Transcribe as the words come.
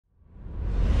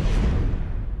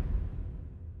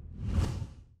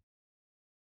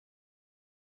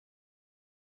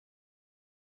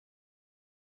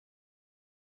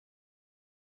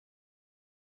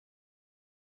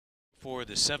for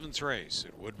the 7th race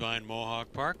at Woodbine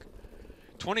Mohawk Park.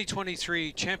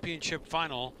 2023 championship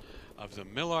final of the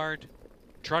Millard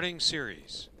Trotting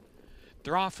Series.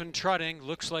 They're off and trotting.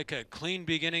 Looks like a clean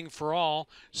beginning for all.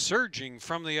 Surging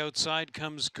from the outside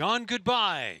comes Gone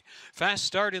Goodbye. Fast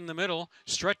start in the middle.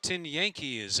 Strut-Tin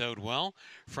Yankee is out well.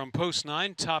 From post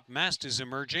 9, Top Mast is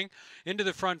emerging. Into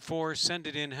the front 4, Send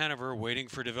It In Hanover waiting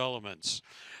for developments.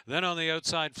 Then on the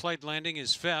outside, Flight Landing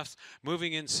is 5th.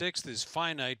 Moving in 6th is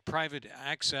Finite. Private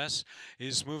Access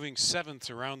is moving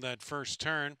 7th around that first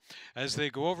turn. As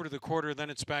they go over to the quarter, then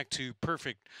it's back to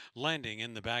Perfect Landing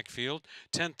in the backfield.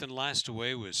 10th and last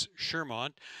away was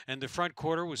Shermont, and the front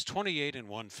quarter was 28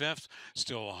 1/5.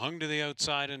 Still hung to the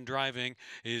outside and driving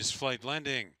is Flight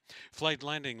Landing. Flight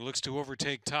Landing looks to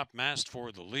overtake Top Mast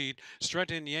for the lead.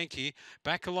 Strut-In Yankee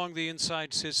back along the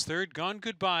inside sits 3rd. Gone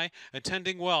Goodbye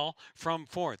attending well from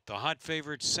 4th. The hot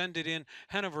favorite Send It In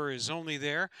Hanover is only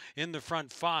there in the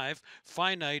front 5.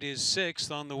 Finite is 6th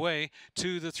on the way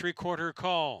to the 3/4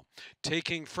 call.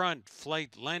 Taking front,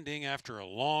 Flight Landing after a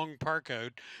long park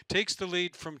out takes the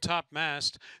lead from Top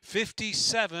Mast,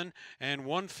 57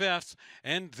 1/5,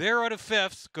 and there out of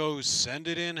 5th goes Send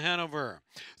It In Hanover.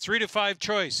 3 to 5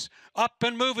 choice. Up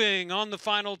and moving on the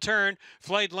final turn.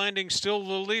 Flight Landing still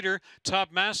the leader.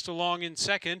 Top Mast along in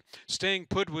 2nd. Staying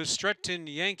put with Strut-Tin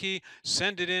Yankee.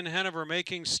 Send It In Hanover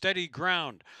making steady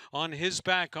ground on his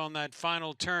back on that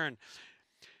final turn.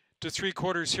 To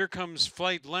 3/4, here comes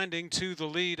Flight Landing to the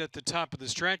lead at the top of the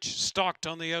stretch. Stalked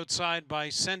on the outside by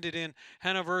Send It In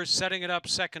Hanover. Setting it up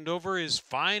second over is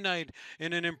Finite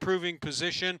in an improving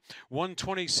position.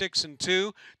 126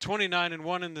 2, 29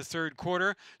 1 in the 3rd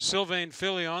quarter. Sylvain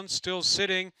Filion still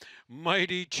sitting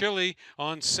mighty chilly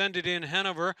on Send It In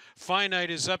Hanover. Finite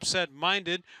is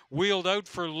upset-minded. Wheeled out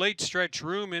for late stretch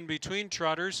room in between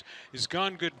trotters is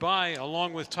Gone Goodbye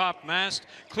along with Top Mast.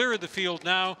 Clear of the field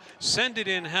now. Send It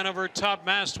In Hanover. Top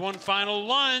Mast, one final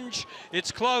lunge. It's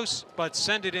close, but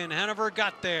Send It In Hanover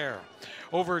got there.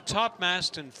 Over Top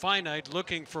Mast and Finite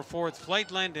looking for 4th.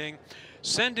 Flight Landing.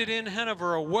 Send It In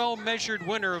Hanover, a well-measured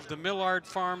winner of the Millard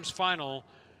Farms final.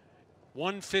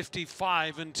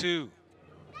 155 2.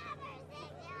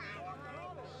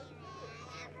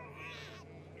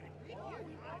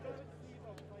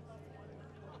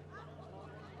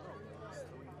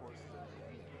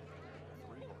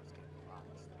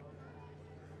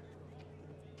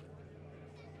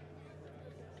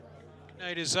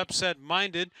 Finite is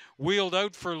upset-minded, wheeled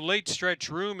out for late stretch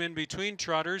room in between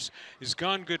trotters is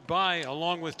Gone Goodbye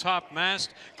along with Top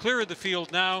Mast. Clear of the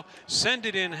field now. Send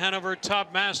It In Hanover.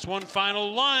 Top Mast, one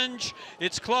final lunge.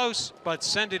 It's close, but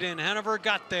Send It In Hanover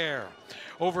got there.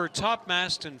 Over Top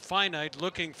Mast and Finite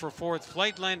looking for 4th.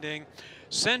 Flight Landing.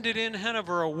 Send It In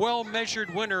Hanover, a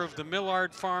well-measured winner of the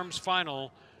Millard Farms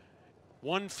final.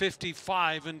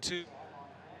 155 2.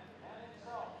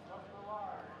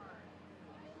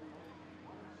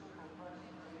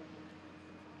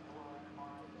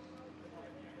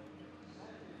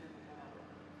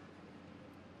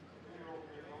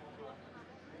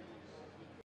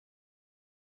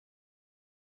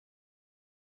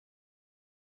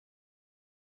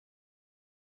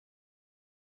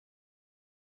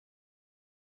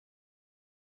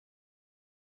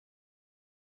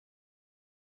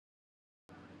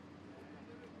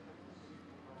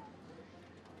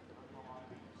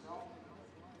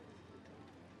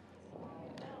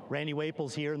 Randy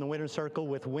Waples here in the winner's circle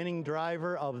with winning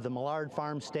driver of the Millard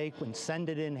Farm Stake when Send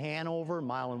It In Hanover,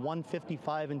 mile in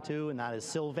 155 2, and that is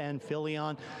Sylvain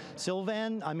Filion.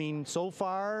 Sylvain, I mean, so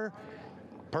far,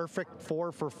 perfect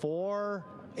 4 for 4.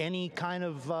 Any kind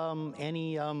of,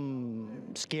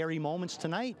 scary moments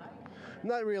tonight?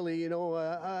 Not really, you know,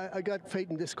 I got faith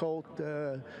in this colt.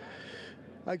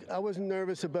 I wasn't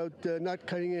nervous about not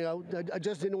cutting it out. I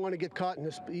just didn't want to get caught in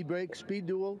the speed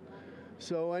duel.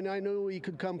 So, and I knew he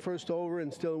could come first over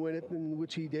and still win it, and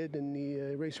which he did, and he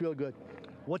raced real good.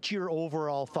 What's your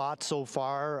overall thoughts so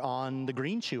far on the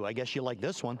green shoe? I guess you like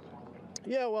this one.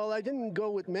 Yeah, well, I didn't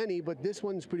go with many, but this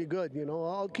one's pretty good. You know,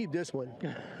 I'll keep this one.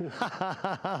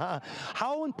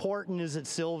 How important is it,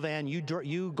 Sylvain?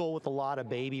 You go with a lot of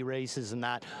baby races and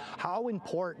that. How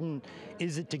important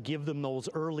is it to give them those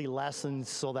early lessons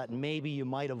so that maybe you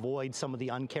might avoid some of the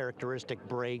uncharacteristic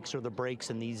breaks or the breaks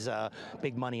in these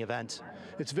big money events?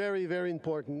 It's very, very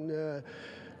important.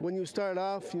 When you start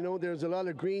off, you know, there's a lot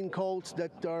of green colts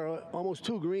that are almost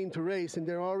too green to race, and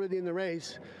they're already in the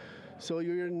race. So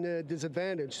you're in a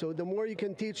disadvantage. So the more you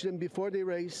can teach them before they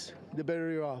race, the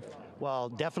better you're off. Well,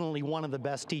 definitely one of the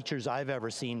best teachers I've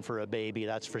ever seen for a baby,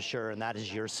 that's for sure, and that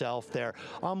is yourself there.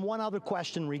 One other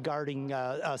question regarding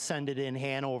Send It In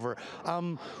Hanover.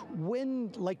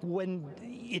 When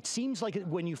it seems like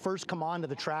when you first come onto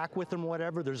the track with him,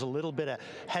 whatever, there's a little bit of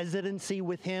hesitancy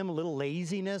with him, a little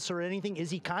laziness or anything.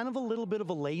 Is he kind of a little bit of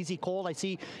a lazy colt? I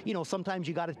see, sometimes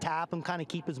you got to tap him, kind of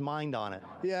keep his mind on it.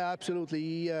 Yeah, absolutely.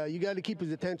 You got to keep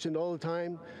his attention all the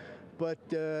time.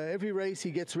 But every race he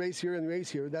gets racier and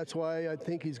racier. That's why I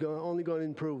think he's only going to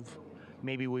improve.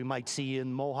 Maybe we might see you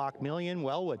in Mohawk Million,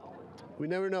 Wellwood. We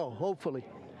never know, hopefully.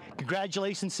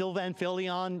 Congratulations, Sylvain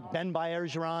Filion, Ben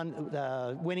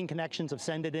Bergeron, winning connections of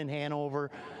Send It In Hanover.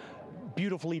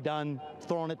 Beautifully done.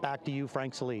 Throwing it back to you,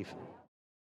 Frank Salif.